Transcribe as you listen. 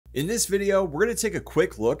In this video, we're going to take a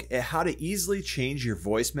quick look at how to easily change your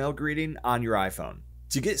voicemail greeting on your iPhone.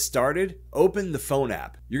 To get started, open the phone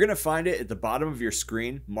app. You're going to find it at the bottom of your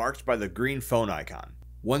screen marked by the green phone icon.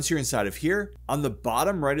 Once you're inside of here, on the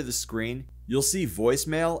bottom right of the screen, you'll see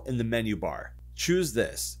voicemail in the menu bar. Choose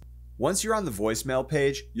this. Once you're on the voicemail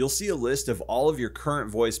page, you'll see a list of all of your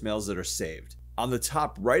current voicemails that are saved. On the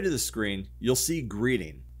top right of the screen, you'll see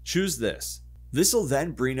greeting. Choose this. This will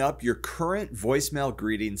then bring up your current voicemail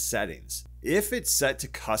greeting settings. If it's set to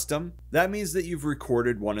custom, that means that you've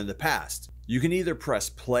recorded one in the past. You can either press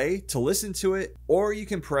play to listen to it, or you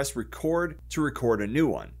can press record to record a new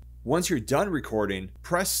one. Once you're done recording,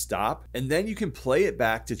 press stop, and then you can play it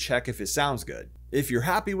back to check if it sounds good. If you're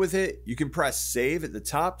happy with it, you can press save at the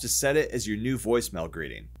top to set it as your new voicemail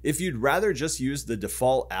greeting. If you'd rather just use the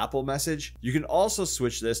default Apple message, you can also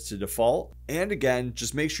switch this to default, and again,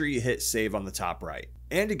 just make sure you hit save on the top right.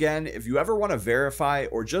 And again, if you ever want to verify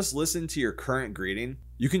or just listen to your current greeting,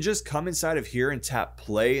 you can just come inside of here and tap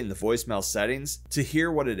play in the voicemail settings to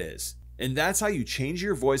hear what it is. And that's how you change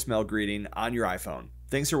your voicemail greeting on your iPhone.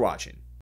 Thanks for watching.